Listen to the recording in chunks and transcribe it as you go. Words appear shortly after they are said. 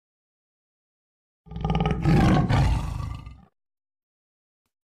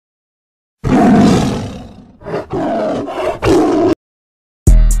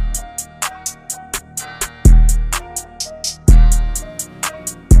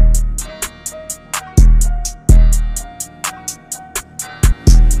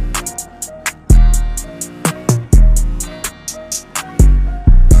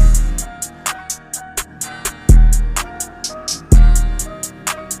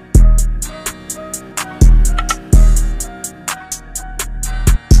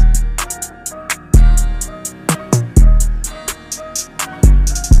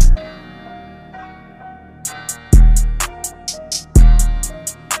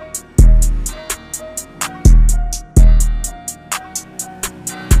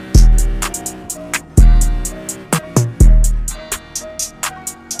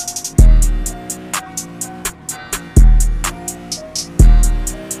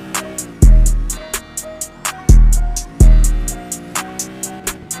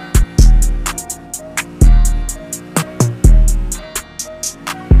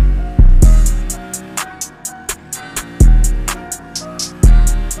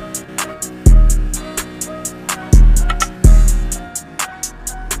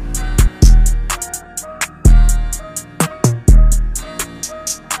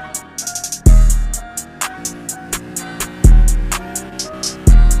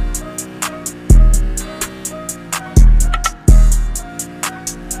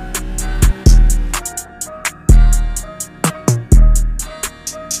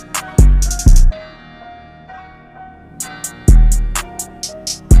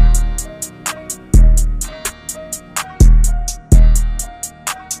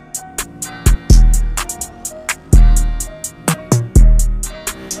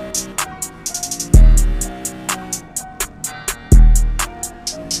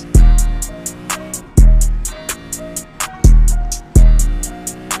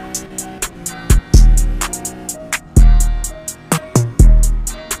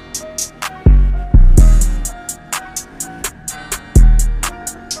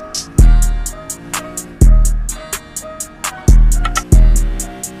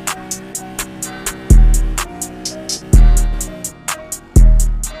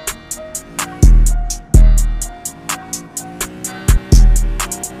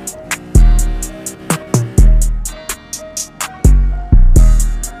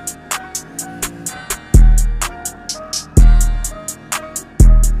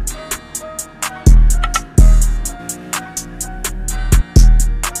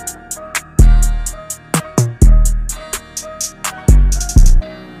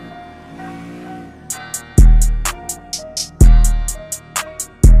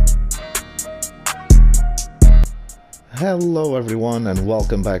Hello everyone and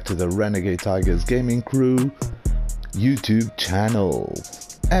welcome back to the Renegade Tigers Gaming Crew YouTube channel.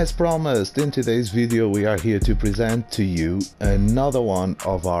 As promised, in today's video we are here to present to you another one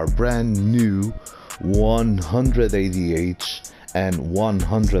of our brand new 100 ADH and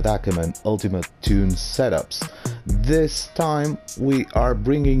 100 Ackerman Ultimate Tune setups. This time we are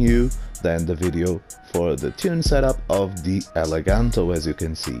bringing you then the video for the tune setup of the Eleganto. As you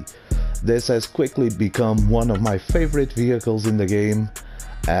can see, this has quickly become one of my favorite vehicles in the game,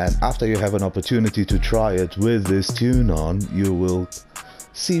 and after you have an opportunity to try it with this tune on, you will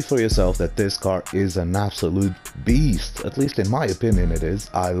see for yourself that this car is an absolute beast. At least in my opinion it is.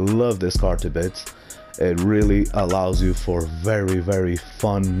 I love this car to bits. It really allows you for very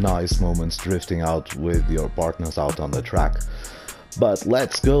fun, nice moments drifting out with your partners out on the track. But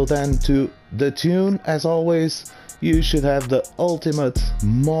let's go then to the tune. As always, you should have the ultimate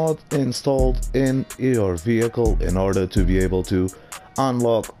mod installed in your vehicle in order to be able to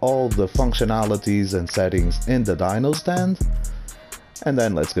unlock all the functionalities and settings in the dyno stand. And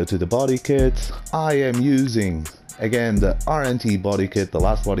then let's go to the body kit. I am using again the RNT body kit, the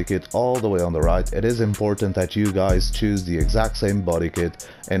last body kit all the way on the right. It is important that you guys choose the exact same body kit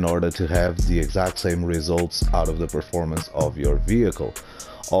in order to have the exact same results out of the performance of your vehicle.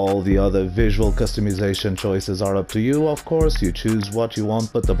 All the other visual customization choices are up to you, of course. You choose what you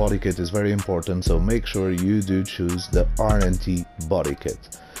want, but the body kit is very important, so make sure you do choose the RNT body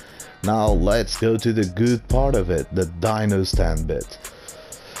kit. Now let's go to the good part of it, the dyno stand bit.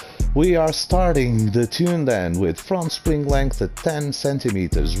 We are starting the tune then with front spring length at 10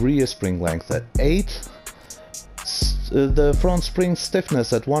 centimeters, rear spring length at 8, the front spring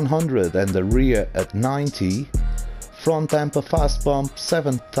stiffness at 100 and the rear at 90, front damper fast bump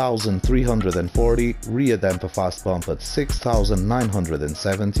 7,340, rear damper fast bump at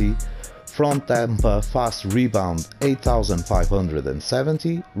 6,970, front damper fast rebound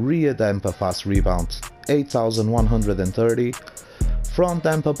 8,570, rear damper fast rebound 8,130, front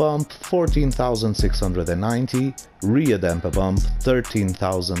damper bump 14,690, rear damper bump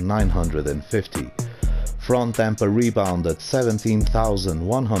 13,950, front damper rebound at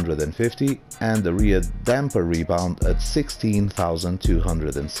 17,150 and the rear damper rebound at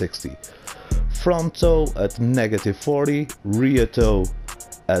 16,260, front toe at -40, rear toe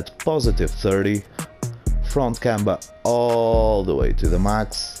at +30, front camber all the way to the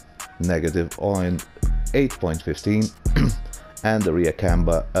max, -8.15 and the rear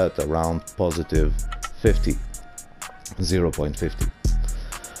camber at around +50, 0.50.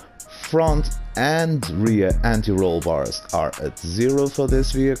 Front and rear anti-roll bars are at 0 for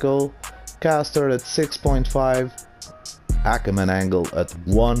this vehicle, caster at 6.5, Ackerman angle at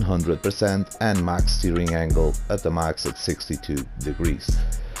 100% and max steering angle at the max at 62 degrees.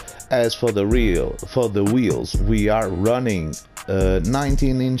 As for the wheels, we are running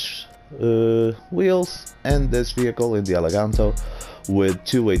 19-inch wheels in this vehicle, in the Eleganto, with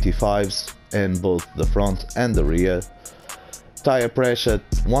 285s in both the front and the rear. Tire pressure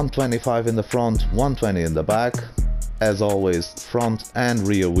 125 in the front, 120 in the back. As always, front and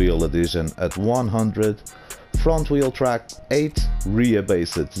rear wheel adhesion at 100, front wheel track 8, rear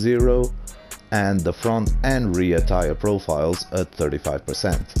base at 0, and the front and rear tire profiles at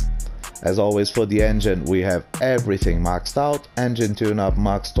 35%. As always, for the engine we have everything maxed out: engine tune-up,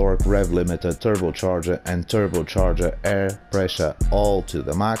 max torque, rev limiter, turbocharger and turbocharger air pressure all to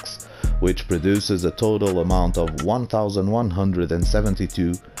the max, which produces a total amount of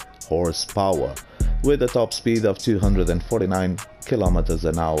 1,172 horsepower with a top speed of 249 kilometers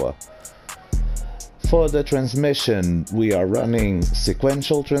an hour. For the transmission, we are running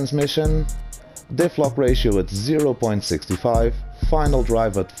sequential transmission, diff lock ratio at 0.65, final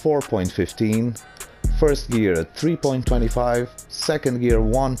drive at 4.15, first gear at 3.25, second gear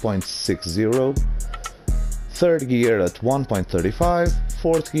 1.60, third gear at 1.35,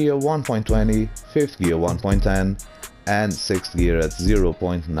 fourth gear 1.20, fifth gear 1.10 and sixth gear at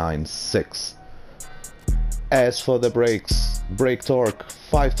 0.96. As for the brakes, brake torque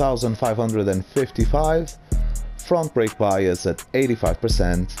 5,555, front brake bias at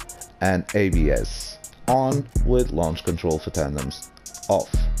 85% and ABS on with launch control for tandems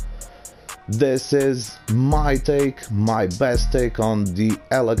off. This is my take, my best take on the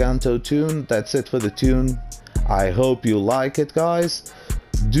Eleganto tune. That's it for the tune. I hope you like it, guys.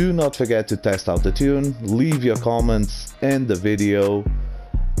 Do not forget to test out the tune. Leave your comments in the video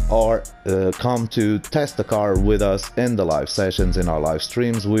or come to test the car with us in the live sessions, in our live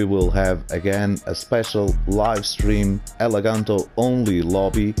streams. We will have again a special live stream Eleganto only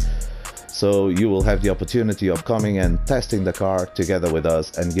lobby, so you will have the opportunity of coming and testing the car together with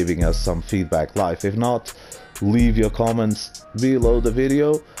us and giving us some feedback live. If not, leave your comments below the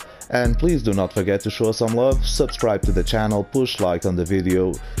video, and please do not forget to show some love, subscribe to the channel, push like on the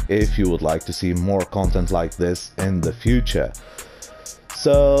video if you would like to see more content like this in the future.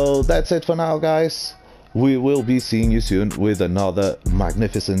 So that's it for now, guys. We will be seeing you soon with another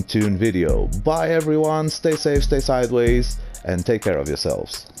magnificent tune video. Bye everyone, stay safe, stay sideways, and take care of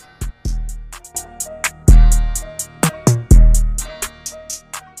yourselves.